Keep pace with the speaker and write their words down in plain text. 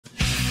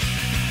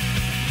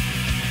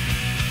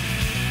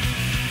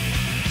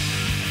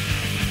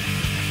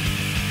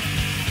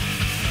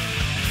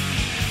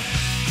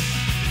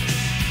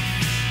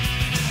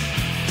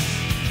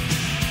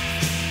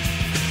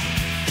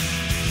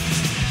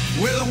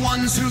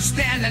ones who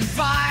stand and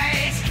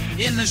fight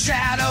in the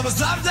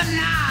shadows of the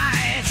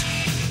night.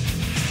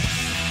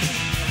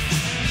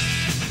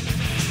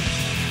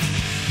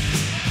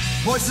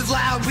 Voices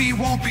loud, we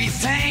won't be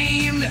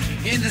tamed.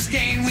 In this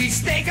game we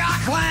stake our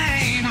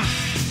claim.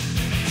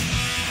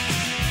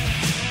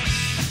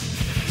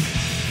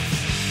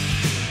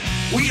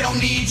 We don't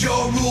need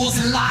your rules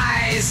and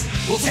lies.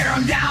 We'll tear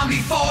them down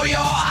before your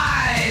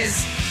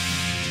eyes.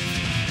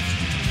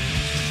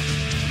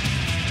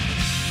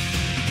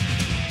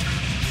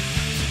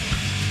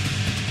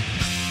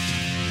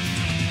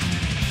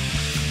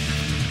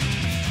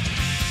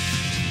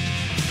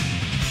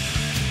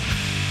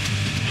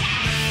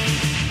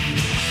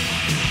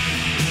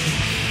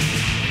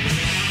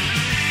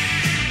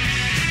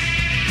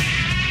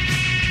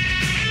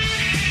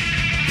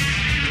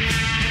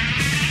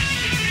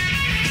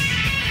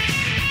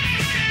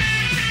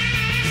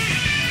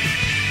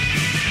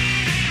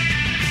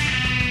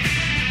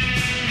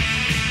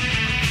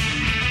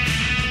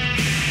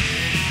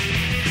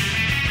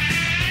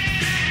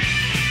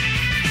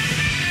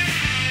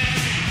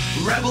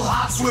 Rebel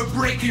hearts, we're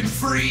breaking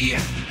free.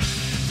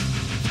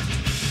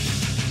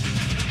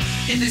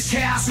 In this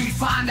chaos we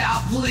find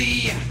our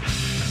plea.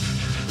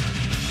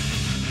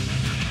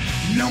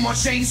 No more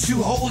chains to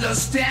hold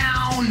us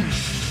down.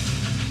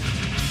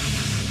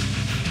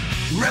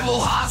 Rebel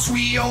hearts,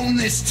 we own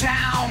this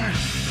town.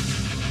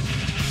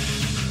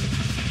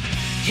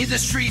 In the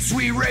streets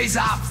we raise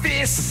our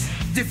fists.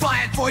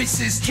 Defiant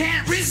voices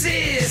can't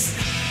resist.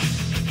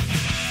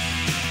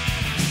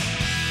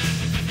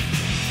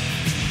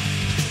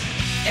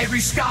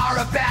 Every scar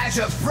a badge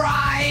of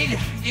pride.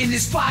 In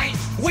this fight,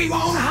 we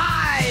won't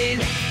hide.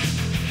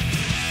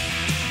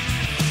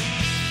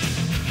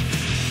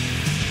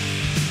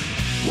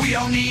 We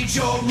don't need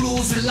your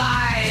rules and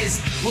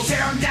lies. We'll tear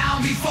them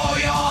down before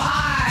your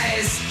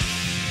eyes.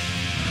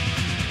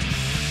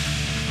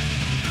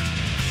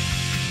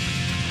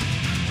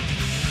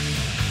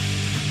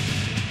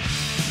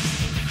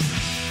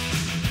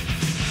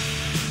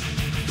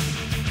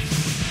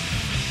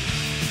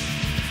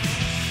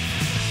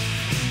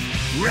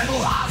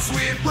 Rebel hearts,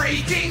 we're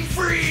breaking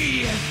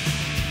free.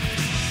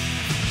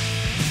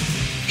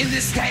 In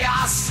this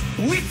chaos,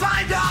 we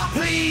find our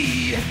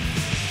plea.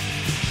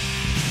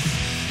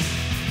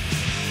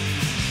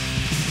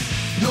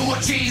 No more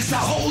chains to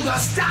hold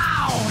us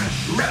down.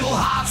 Rebel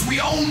hearts, we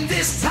own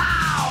this town.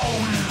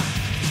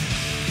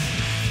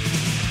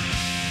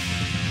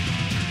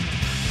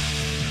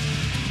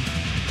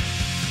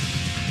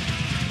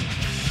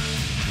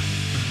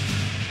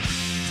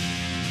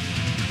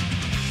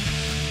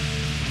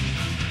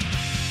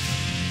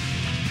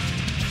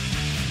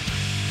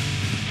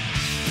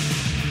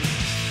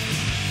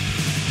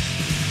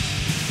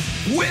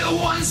 We're the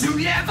ones who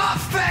never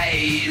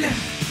fade.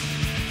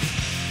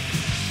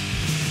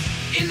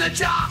 In the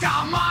dark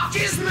our mark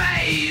is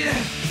made.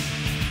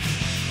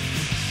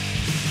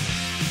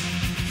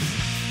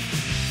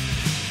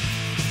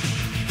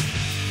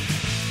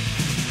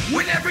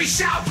 With every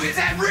shout, with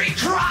every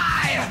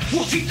cry,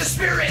 we'll keep the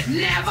spirit,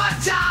 never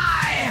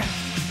die.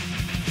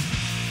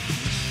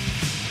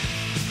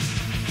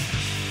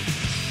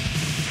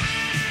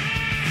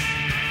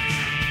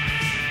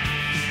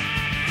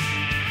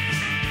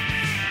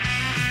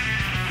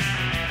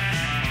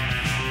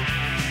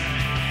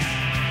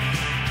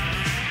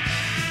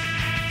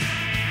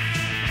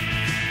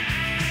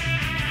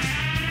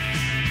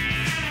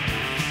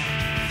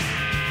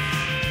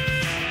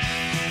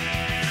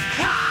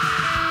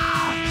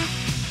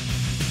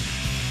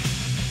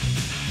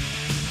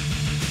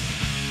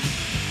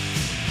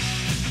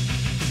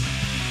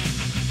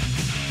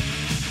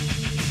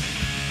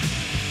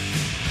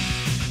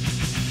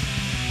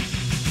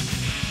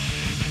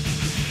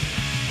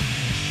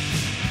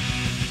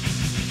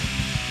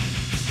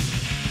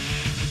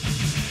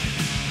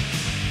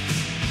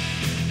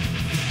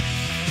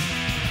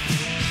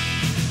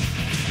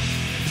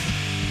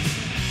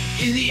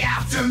 In the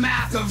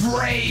aftermath of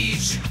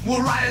rage,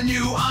 we'll write a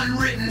new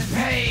unwritten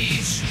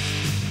page.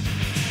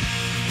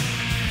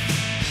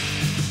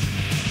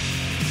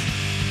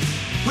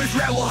 With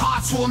rebel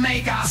hearts we'll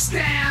make our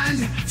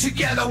stand.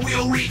 Together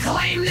we'll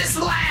reclaim this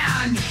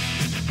land.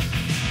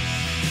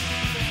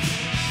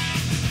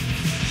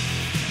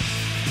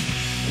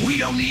 We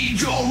don't need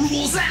your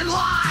rules and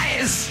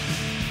lies.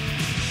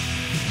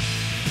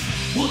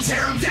 We'll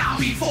tear them down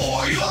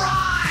before your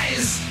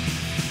eyes.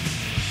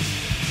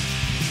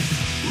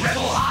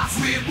 Rebel hearts,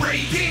 we're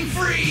breaking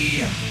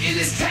free. In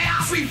this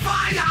chaos we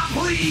find our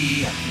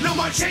plea. No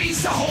more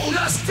chains to hold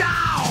us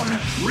down.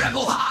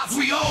 Rebel hearts,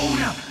 we own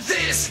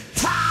this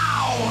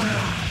town.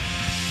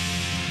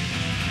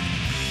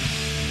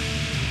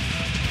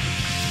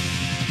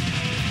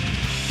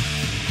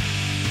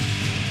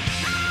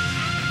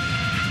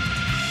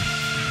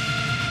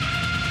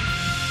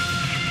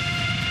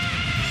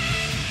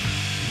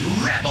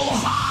 Rebel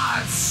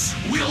hearts,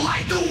 we'll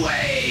light the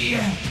way.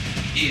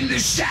 In the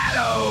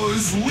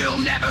shadows, we'll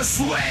never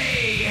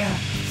sway.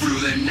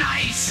 Through the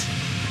night,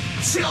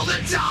 till the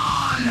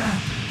dawn.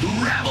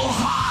 Rebel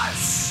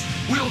hearts,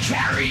 we'll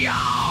carry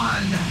on.